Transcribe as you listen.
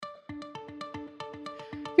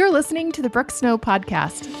You're listening to the Brooke Snow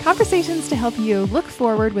Podcast, conversations to help you look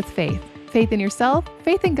forward with faith. Faith in yourself,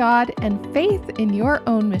 faith in God, and faith in your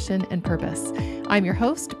own mission and purpose. I'm your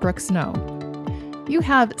host, Brooke Snow. You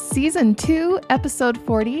have Season 2, Episode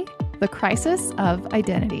 40, The Crisis of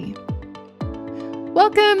Identity.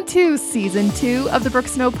 Welcome to Season 2 of the Brooke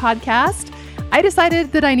Snow Podcast. I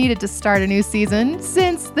decided that I needed to start a new season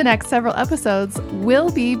since the next several episodes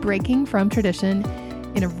will be breaking from tradition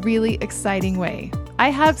in a really exciting way. I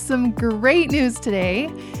have some great news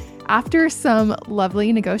today. After some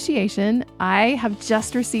lovely negotiation, I have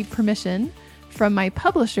just received permission from my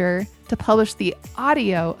publisher to publish the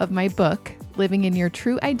audio of my book, Living in Your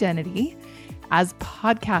True Identity, as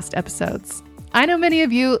podcast episodes. I know many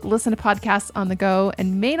of you listen to podcasts on the go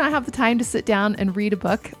and may not have the time to sit down and read a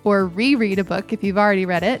book or reread a book if you've already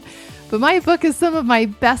read it, but my book is some of my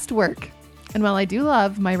best work. And while I do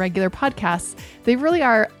love my regular podcasts, they really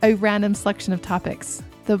are a random selection of topics.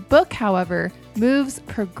 The book, however, moves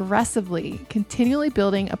progressively, continually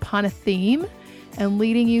building upon a theme and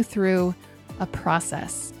leading you through a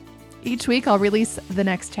process. Each week, I'll release the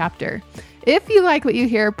next chapter. If you like what you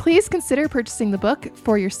hear, please consider purchasing the book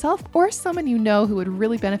for yourself or someone you know who would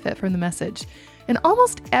really benefit from the message. In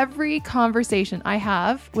almost every conversation I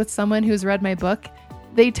have with someone who's read my book,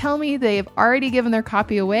 they tell me they've already given their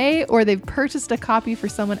copy away or they've purchased a copy for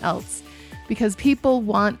someone else because people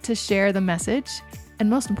want to share the message and,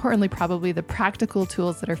 most importantly, probably the practical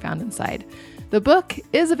tools that are found inside. The book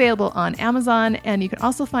is available on Amazon, and you can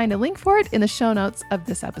also find a link for it in the show notes of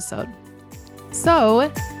this episode.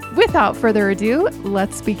 So, without further ado,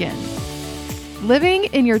 let's begin. Living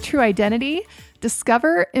in Your True Identity,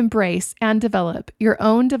 Discover, Embrace, and Develop Your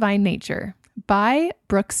Own Divine Nature by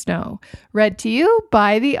Brooke Snow. Read to you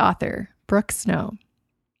by the author, Brooke Snow.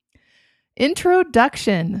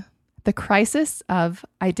 Introduction: The Crisis of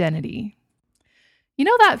Identity. You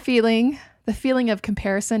know that feeling, the feeling of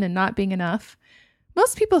comparison and not being enough?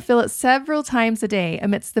 Most people feel it several times a day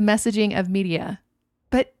amidst the messaging of media.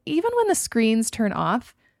 But even when the screens turn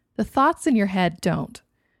off, the thoughts in your head don't.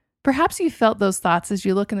 Perhaps you felt those thoughts as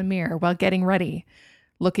you look in the mirror while getting ready,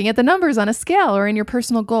 looking at the numbers on a scale or in your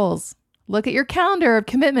personal goals. Look at your calendar of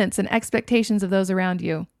commitments and expectations of those around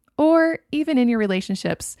you, or even in your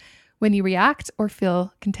relationships when you react or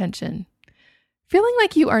feel contention. Feeling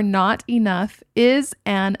like you are not enough is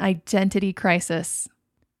an identity crisis.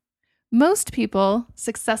 Most people,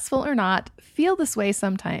 successful or not, feel this way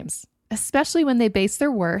sometimes, especially when they base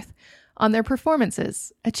their worth on their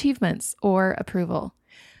performances, achievements, or approval.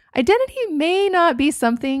 Identity may not be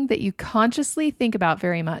something that you consciously think about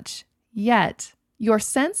very much, yet your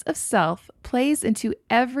sense of self plays into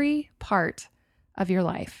every part of your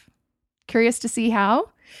life. Curious to see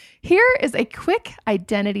how? Here is a quick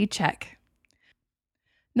identity check.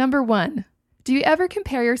 Number 1, do you ever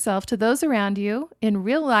compare yourself to those around you in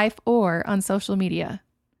real life or on social media?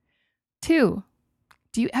 2,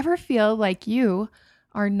 do you ever feel like you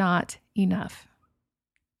are not enough?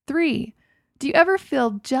 3, do you ever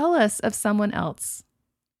feel jealous of someone else?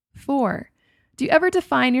 4, do you ever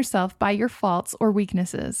define yourself by your faults or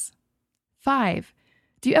weaknesses? 5,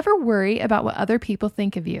 do you ever worry about what other people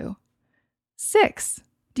think of you? 6,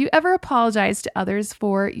 do you ever apologize to others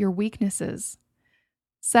for your weaknesses?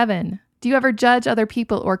 7, do you ever judge other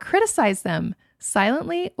people or criticize them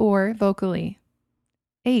silently or vocally?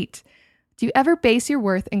 8, do you ever base your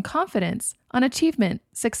worth and confidence on achievement,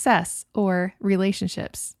 success, or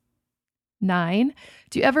relationships? 9,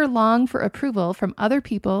 do you ever long for approval from other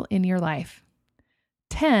people in your life?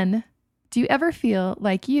 10, do you ever feel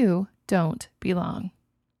like you don't belong?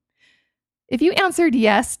 If you answered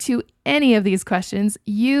yes to any of these questions,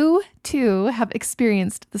 you too have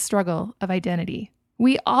experienced the struggle of identity.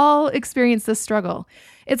 We all experience this struggle.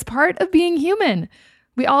 It's part of being human.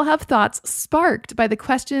 We all have thoughts sparked by the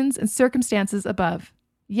questions and circumstances above.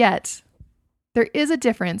 Yet, there is a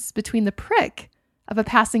difference between the prick of a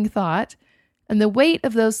passing thought and the weight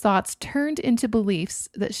of those thoughts turned into beliefs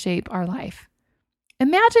that shape our life.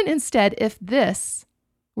 Imagine instead if this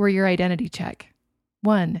were your identity check.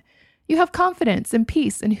 1, you have confidence and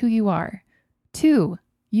peace in who you are. 2,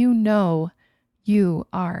 you know you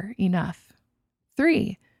are enough.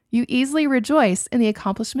 3, you easily rejoice in the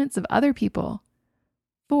accomplishments of other people.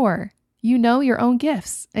 4, you know your own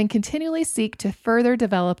gifts and continually seek to further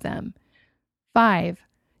develop them. 5,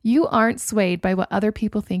 you aren't swayed by what other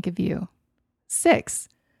people think of you. 6,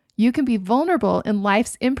 you can be vulnerable in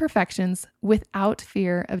life's imperfections without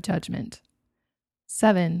fear of judgment.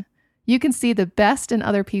 7, you can see the best in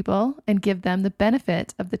other people and give them the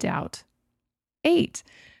benefit of the doubt. 8,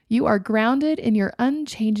 you are grounded in your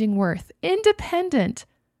unchanging worth, independent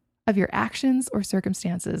of your actions or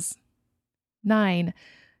circumstances. 9,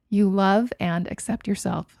 you love and accept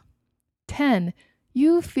yourself. 10,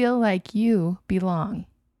 you feel like you belong.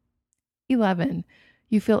 11,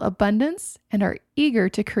 you feel abundance and are eager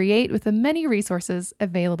to create with the many resources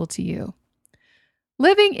available to you.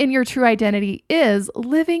 Living in your true identity is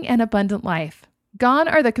living an abundant life. Gone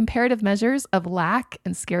are the comparative measures of lack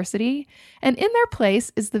and scarcity, and in their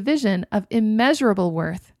place is the vision of immeasurable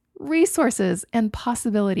worth, resources, and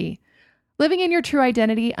possibility. Living in your true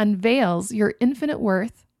identity unveils your infinite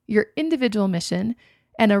worth, your individual mission,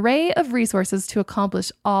 an array of resources to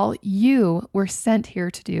accomplish all you were sent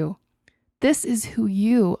here to do. This is who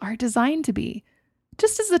you are designed to be.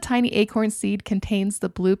 Just as the tiny acorn seed contains the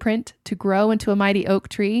blueprint to grow into a mighty oak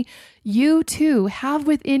tree, you too have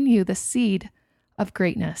within you the seed of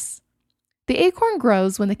greatness. The acorn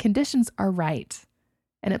grows when the conditions are right,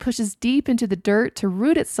 and it pushes deep into the dirt to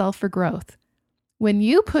root itself for growth. When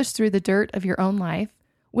you push through the dirt of your own life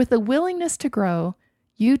with a willingness to grow,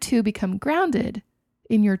 you too become grounded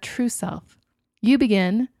in your true self. You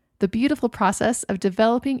begin the beautiful process of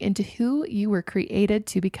developing into who you were created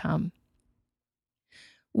to become.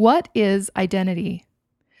 What is identity?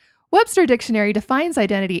 Webster Dictionary defines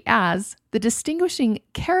identity as the distinguishing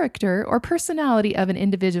character or personality of an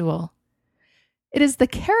individual. It is the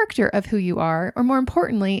character of who you are, or more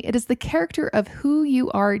importantly, it is the character of who you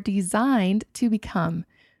are designed to become.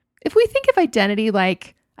 If we think of identity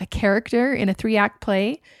like a character in a 3-act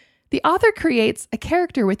play, the author creates a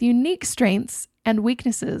character with unique strengths and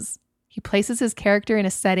weaknesses. He places his character in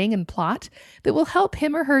a setting and plot that will help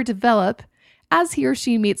him or her develop as he or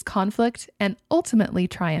she meets conflict and ultimately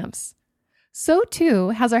triumphs. So too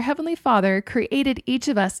has our Heavenly Father created each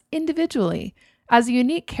of us individually as a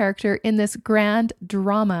unique character in this grand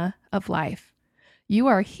drama of life. You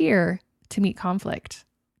are here to meet conflict,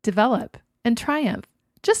 develop, and triumph,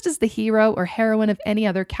 just as the hero or heroine of any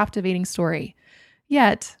other captivating story.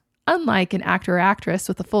 Yet, unlike an actor or actress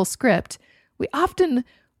with a full script, we often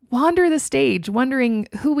wander the stage wondering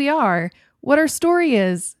who we are, what our story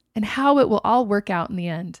is, and how it will all work out in the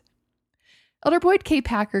end. Elder Boyd K.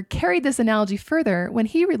 Packer carried this analogy further when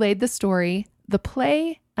he relayed the story, The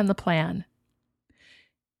Play and the Plan.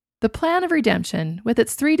 The plan of redemption, with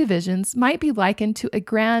its 3 divisions, might be likened to a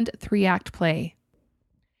grand 3-act play.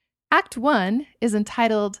 Act 1 is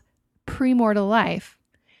entitled Premortal Life.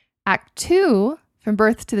 Act 2, from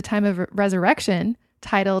birth to the time of resurrection,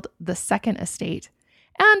 titled The Second Estate.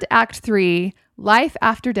 And Act 3, Life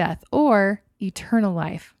After Death, or Eternal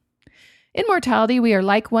Life. In mortality, we are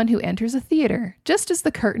like one who enters a theater, just as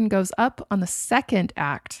the curtain goes up on the second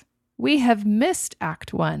act. We have missed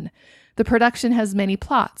Act 1. The production has many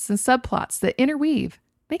plots and subplots that interweave,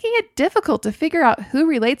 making it difficult to figure out who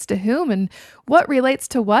relates to whom and what relates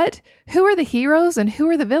to what, who are the heroes and who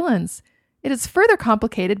are the villains. It is further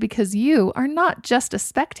complicated because you are not just a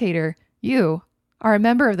spectator. You are a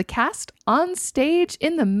member of the cast on stage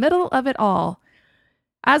in the middle of it all.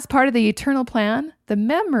 As part of the eternal plan, the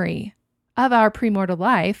memory of our premortal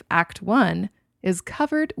life, Act 1, is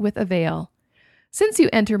covered with a veil. Since you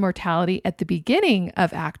enter mortality at the beginning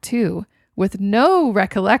of Act 2, with no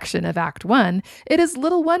recollection of Act 1, it is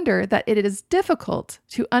little wonder that it is difficult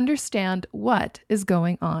to understand what is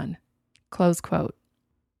going on. Close quote.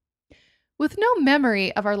 With no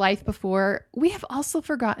memory of our life before, we have also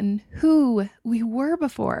forgotten who we were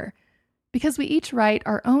before. Because we each write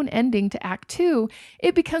our own ending to Act 2,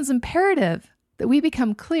 it becomes imperative that we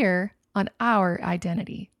become clear on our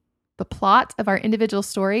identity. The plot of our individual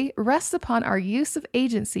story rests upon our use of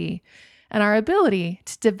agency and our ability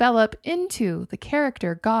to develop into the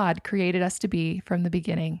character God created us to be from the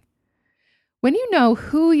beginning. When you know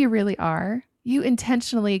who you really are, you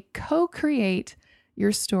intentionally co-create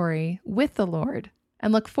your story with the Lord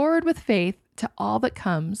and look forward with faith to all that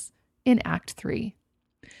comes in Act 3.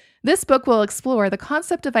 This book will explore the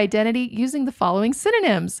concept of identity using the following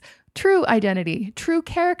synonyms: true identity, true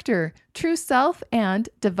character, true self, and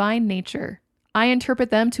divine nature. I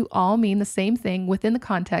interpret them to all mean the same thing within the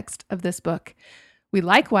context of this book. We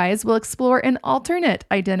likewise will explore an alternate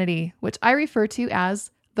identity, which I refer to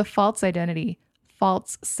as the false identity,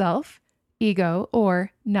 false self, ego,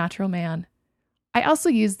 or natural man. I also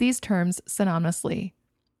use these terms synonymously.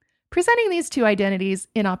 Presenting these two identities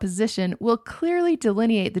in opposition will clearly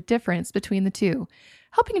delineate the difference between the two,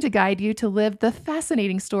 helping to guide you to live the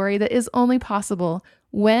fascinating story that is only possible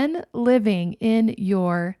when living in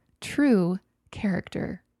your true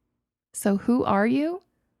character. So who are you?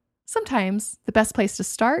 Sometimes the best place to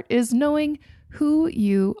start is knowing who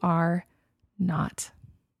you are not.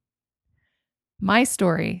 My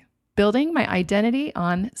story, building my identity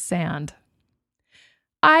on sand.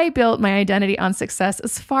 I built my identity on success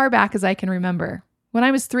as far back as I can remember. When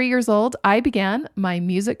I was 3 years old, I began my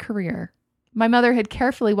music career. My mother had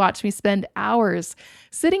carefully watched me spend hours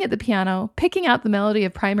sitting at the piano, picking out the melody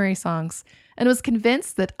of primary songs, and was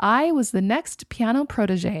convinced that I was the next piano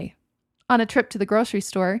protege. On a trip to the grocery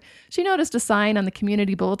store, she noticed a sign on the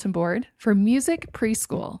community bulletin board for music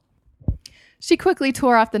preschool. She quickly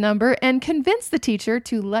tore off the number and convinced the teacher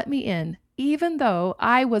to let me in, even though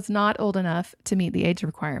I was not old enough to meet the age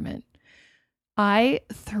requirement. I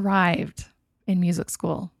thrived in music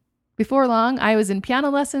school. Before long, I was in piano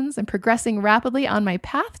lessons and progressing rapidly on my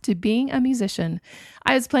path to being a musician.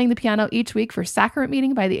 I was playing the piano each week for sacrament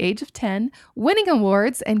meeting by the age of 10, winning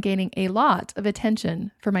awards and gaining a lot of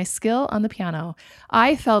attention for my skill on the piano.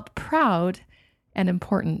 I felt proud and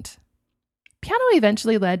important. Piano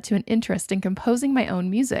eventually led to an interest in composing my own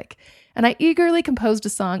music, and I eagerly composed a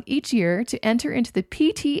song each year to enter into the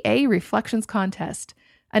PTA Reflections Contest,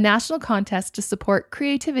 a national contest to support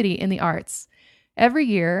creativity in the arts. Every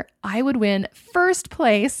year, I would win first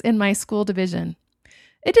place in my school division.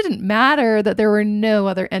 It didn't matter that there were no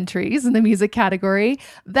other entries in the music category.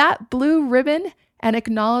 That blue ribbon and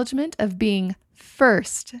acknowledgement of being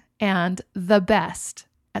first and the best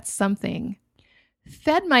at something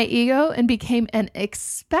fed my ego and became an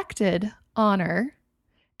expected honor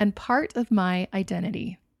and part of my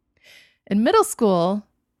identity. In middle school,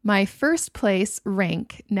 my first place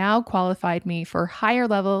rank now qualified me for higher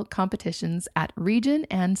level competitions at region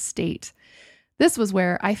and state. This was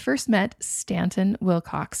where I first met Stanton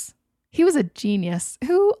Wilcox. He was a genius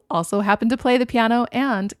who also happened to play the piano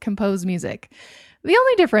and compose music. The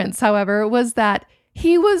only difference, however, was that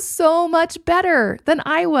he was so much better than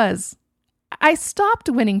I was. I stopped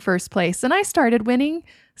winning first place and I started winning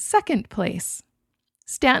second place.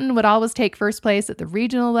 Stanton would always take first place at the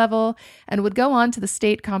regional level and would go on to the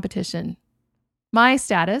state competition. My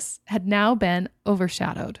status had now been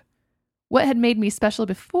overshadowed. What had made me special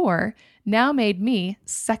before now made me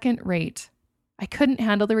second rate. I couldn't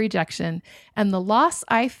handle the rejection and the loss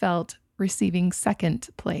I felt receiving second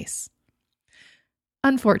place.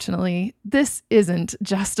 Unfortunately, this isn't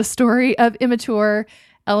just a story of immature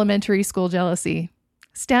elementary school jealousy.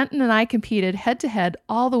 Stanton and I competed head-to-head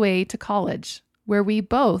all the way to college, where we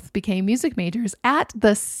both became music majors at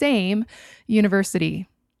the same university.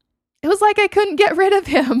 It was like I couldn't get rid of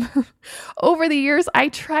him. Over the years, I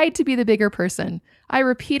tried to be the bigger person. I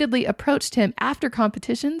repeatedly approached him after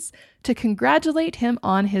competitions to congratulate him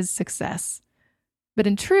on his success. But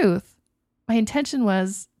in truth, my intention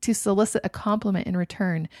was to solicit a compliment in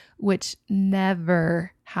return, which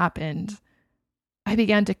never happened. I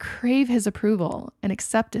began to crave his approval and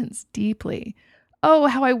acceptance deeply. Oh,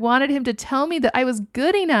 how I wanted him to tell me that I was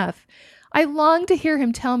good enough. I longed to hear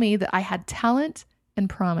him tell me that I had talent and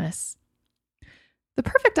promise. The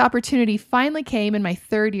perfect opportunity finally came in my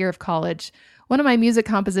third year of college. One of my music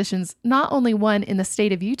compositions not only won in the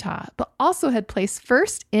state of Utah, but also had placed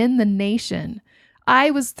first in the nation.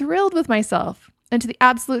 I was thrilled with myself, and to the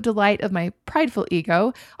absolute delight of my prideful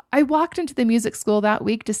ego, I walked into the music school that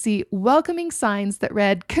week to see welcoming signs that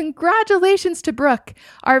read, "Congratulations to Brooke,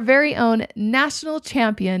 our very own national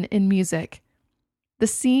champion in music." The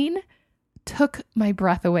scene took my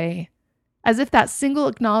breath away. As if that single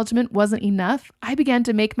acknowledgement wasn't enough, I began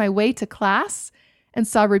to make my way to class and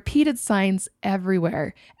saw repeated signs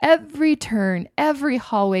everywhere. Every turn, every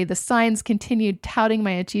hallway, the signs continued touting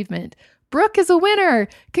my achievement. "Brooke is a winner!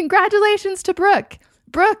 Congratulations to Brooke!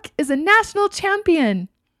 Brooke is a national champion!"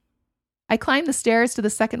 I climbed the stairs to the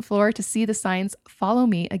second floor to see the signs follow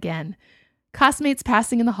me again. Classmates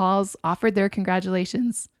passing in the halls offered their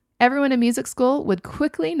congratulations. Everyone in music school would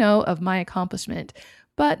quickly know of my accomplishment,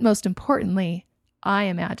 but most importantly, I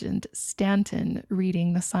imagined Stanton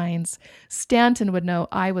reading the signs. Stanton would know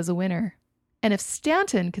I was a winner. And if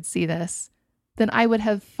Stanton could see this, then I would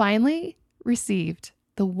have finally received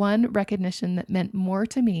the one recognition that meant more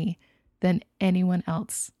to me than anyone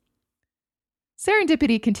else.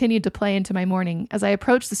 Serendipity continued to play into my morning as I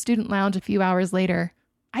approached the student lounge a few hours later.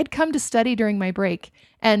 I'd come to study during my break,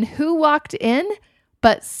 and who walked in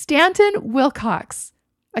but Stanton Wilcox,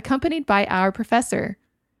 accompanied by our professor.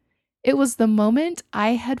 It was the moment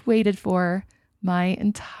I had waited for my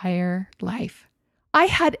entire life. I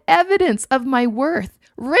had evidence of my worth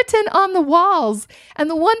written on the walls, and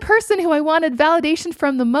the one person who I wanted validation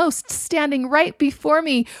from the most standing right before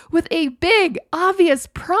me with a big, obvious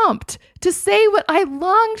prompt to say what I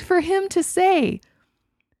longed for him to say.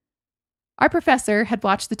 Our professor had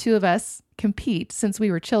watched the two of us compete since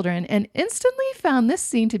we were children and instantly found this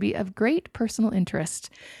scene to be of great personal interest.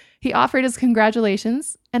 He offered his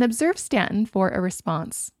congratulations and observed Stanton for a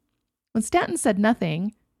response. When Stanton said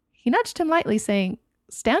nothing, he nudged him lightly, saying,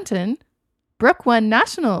 "Stanton, Brooke won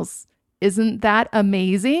nationals. Isn't that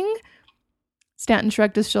amazing?" Stanton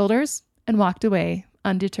shrugged his shoulders and walked away,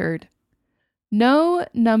 undeterred. No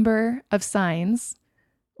number of signs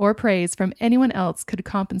or praise from anyone else could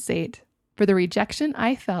compensate for the rejection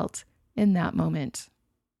I felt in that moment.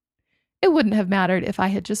 It wouldn't have mattered if I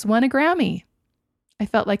had just won a Grammy. I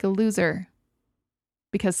felt like a loser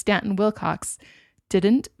because Stanton Wilcox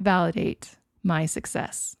didn't validate my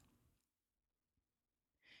success.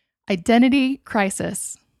 Identity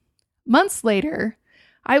crisis. Months later,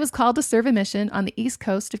 I was called to serve a mission on the east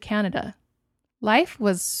coast of Canada. Life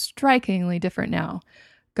was strikingly different now.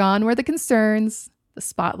 Gone were the concerns, the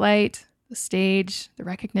spotlight, the stage, the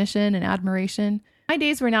recognition and admiration. My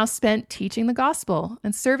days were now spent teaching the gospel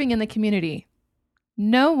and serving in the community.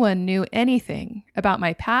 No one knew anything about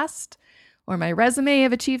my past or my resume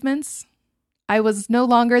of achievements. I was no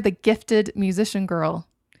longer the gifted musician girl.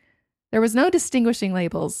 There was no distinguishing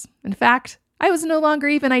labels. In fact, I was no longer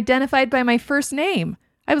even identified by my first name.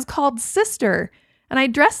 I was called sister, and I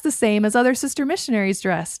dressed the same as other sister missionaries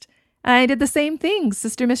dressed, and I did the same things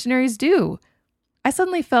sister missionaries do. I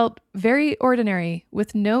suddenly felt very ordinary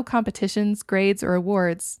with no competitions, grades, or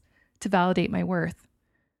awards to validate my worth.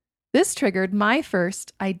 This triggered my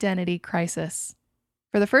first identity crisis.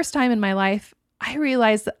 For the first time in my life, I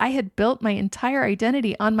realized that I had built my entire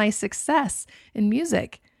identity on my success in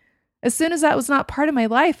music. As soon as that was not part of my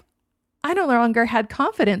life, I no longer had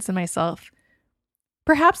confidence in myself.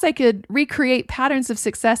 Perhaps I could recreate patterns of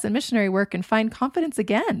success in missionary work and find confidence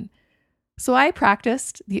again. So I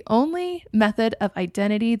practiced the only method of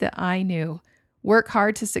identity that I knew: work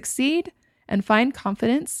hard to succeed and find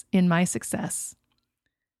confidence in my success.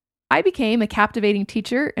 I became a captivating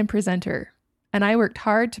teacher and presenter, and I worked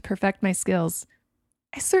hard to perfect my skills.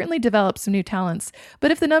 I certainly developed some new talents, but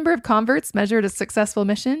if the number of converts measured a successful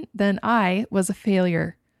mission, then I was a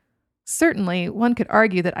failure. Certainly, one could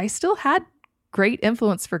argue that I still had great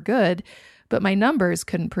influence for good, but my numbers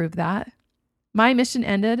couldn't prove that. My mission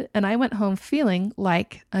ended, and I went home feeling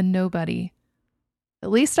like a nobody. At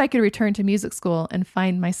least I could return to music school and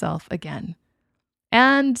find myself again.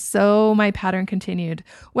 And so my pattern continued.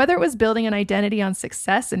 Whether it was building an identity on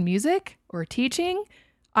success in music or teaching,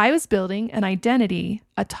 I was building an identity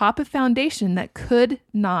atop a foundation that could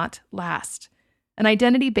not last. An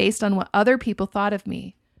identity based on what other people thought of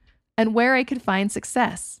me and where I could find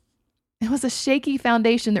success. It was a shaky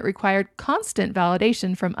foundation that required constant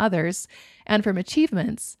validation from others and from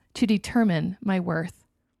achievements to determine my worth.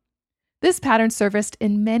 This pattern surfaced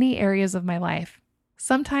in many areas of my life.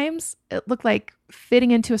 Sometimes it looked like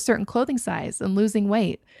fitting into a certain clothing size and losing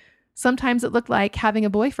weight. Sometimes it looked like having a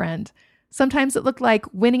boyfriend. Sometimes it looked like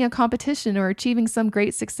winning a competition or achieving some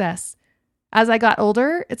great success. As I got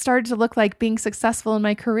older, it started to look like being successful in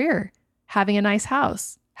my career, having a nice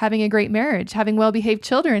house, having a great marriage, having well-behaved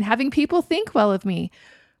children, having people think well of me.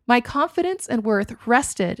 My confidence and worth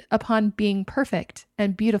rested upon being perfect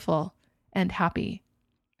and beautiful and happy.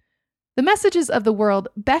 The messages of the world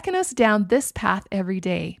beckon us down this path every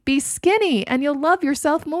day. Be skinny and you'll love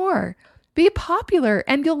yourself more. Be popular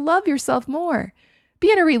and you'll love yourself more.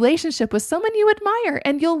 Be in a relationship with someone you admire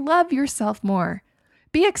and you'll love yourself more.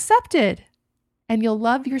 Be accepted and you'll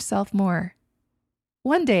love yourself more.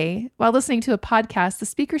 One day, while listening to a podcast, the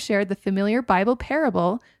speaker shared the familiar Bible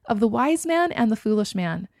parable of the wise man and the foolish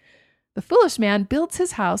man. The foolish man builds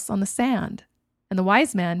his house on the sand, and the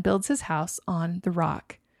wise man builds his house on the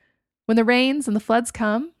rock. When the rains and the floods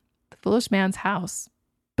come, the foolish man's house,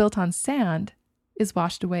 built on sand, is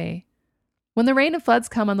washed away. When the rain and floods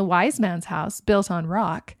come on the wise man's house, built on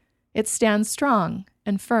rock, it stands strong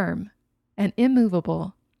and firm and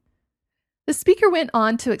immovable. The speaker went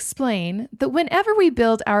on to explain that whenever we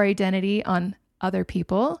build our identity on other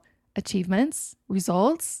people, achievements,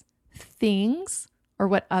 results, things, or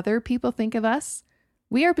what other people think of us,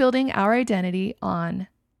 we are building our identity on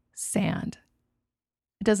sand.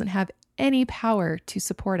 It doesn't have any power to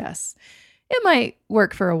support us. It might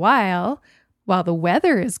work for a while the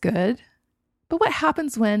weather is good, but what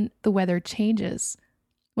happens when the weather changes?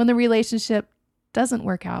 When the relationship doesn't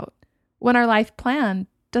work out? When our life plan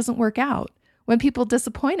doesn't work out? When people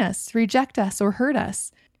disappoint us, reject us, or hurt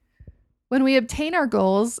us? When we obtain our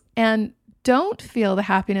goals and don't feel the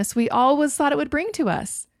happiness we always thought it would bring to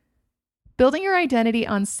us? Building your identity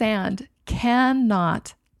on sand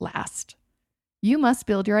cannot last. You must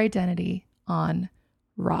build your identity on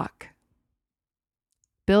rock.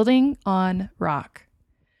 Building on rock.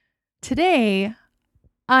 Today,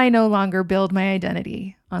 I no longer build my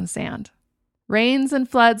identity on sand. Rains and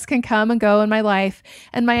floods can come and go in my life,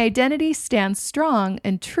 and my identity stands strong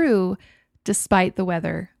and true despite the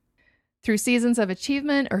weather. Through seasons of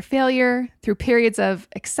achievement or failure, through periods of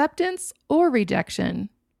acceptance or rejection,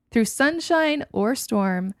 through sunshine or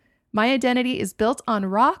storm, my identity is built on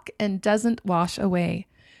rock and doesn't wash away.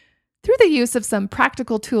 Through the use of some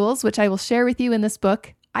practical tools, which I will share with you in this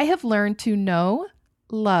book, I have learned to know,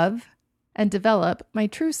 love, and develop my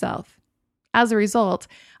true self. As a result,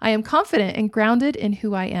 I am confident and grounded in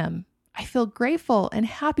who I am. I feel grateful and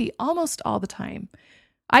happy almost all the time.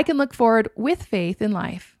 I can look forward with faith in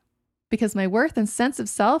life because my worth and sense of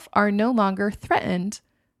self are no longer threatened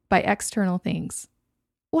by external things.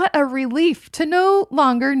 What a relief to no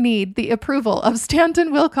longer need the approval of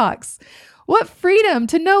Stanton Wilcox. What freedom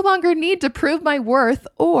to no longer need to prove my worth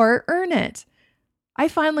or earn it. I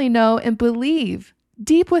finally know and believe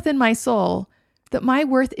deep within my soul that my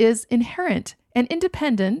worth is inherent and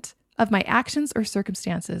independent of my actions or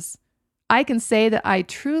circumstances. I can say that I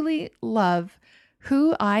truly love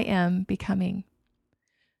who I am becoming.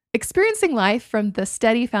 Experiencing life from the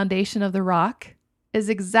steady foundation of the rock is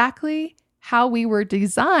exactly how we were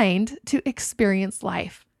designed to experience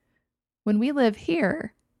life. When we live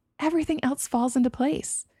here, everything else falls into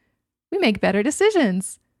place. We make better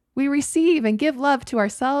decisions. We receive and give love to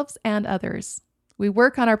ourselves and others. We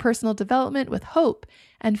work on our personal development with hope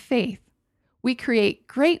and faith. We create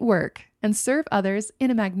great work and serve others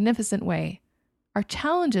in a magnificent way. Our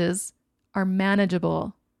challenges are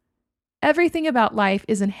manageable. Everything about life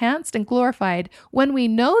is enhanced and glorified when we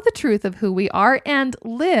know the truth of who we are and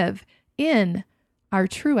live in our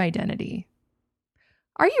true identity.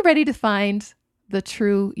 Are you ready to find the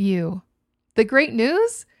true you? The great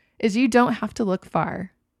news is you don't have to look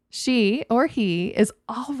far. She or he is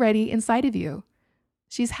already inside of you.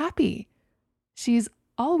 She's happy. She's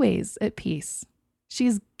always at peace.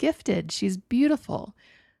 She's gifted. She's beautiful.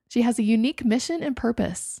 She has a unique mission and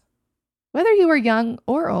purpose. Whether you are young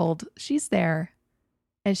or old, she's there,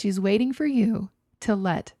 and she's waiting for you to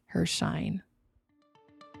let her shine.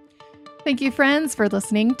 Thank you, friends, for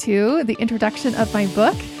listening to the introduction of my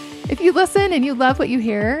book. If you listen and you love what you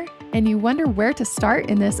hear and you wonder where to start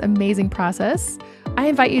in this amazing process, I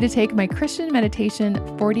invite you to take my Christian Meditation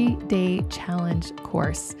 40-Day Challenge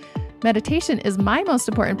course. Meditation is my most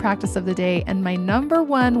important practice of the day and my number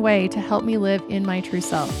one way to help me live in my true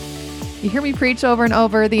self. You hear me preach over and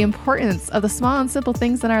over the importance of the small and simple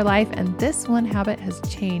things in our life, and this one habit has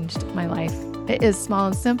changed my life. It is small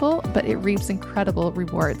and simple, but it reaps incredible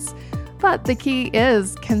rewards. But the key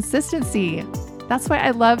is consistency. That's why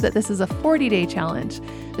I love that this is a 40-day challenge.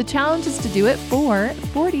 The challenge is to do it for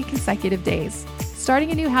 40 consecutive days.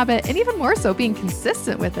 Starting a new habit, and even more so being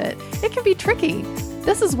consistent with it, it can be tricky.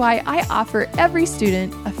 This is why I offer every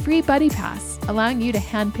student a free buddy pass, allowing you to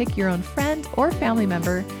handpick your own friend or family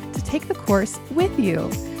member to take the course with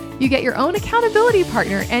you. You get your own accountability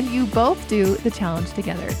partner, and you both do the challenge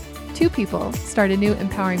together. 2 people start a new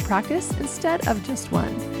empowering practice instead of just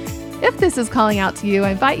one. If this is calling out to you,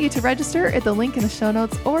 I invite you to register at the link in the show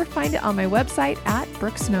notes or find it on my website at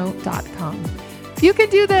brooksnow.com. You can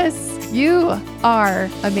do this. You are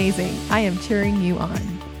amazing. I am cheering you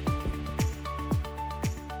on.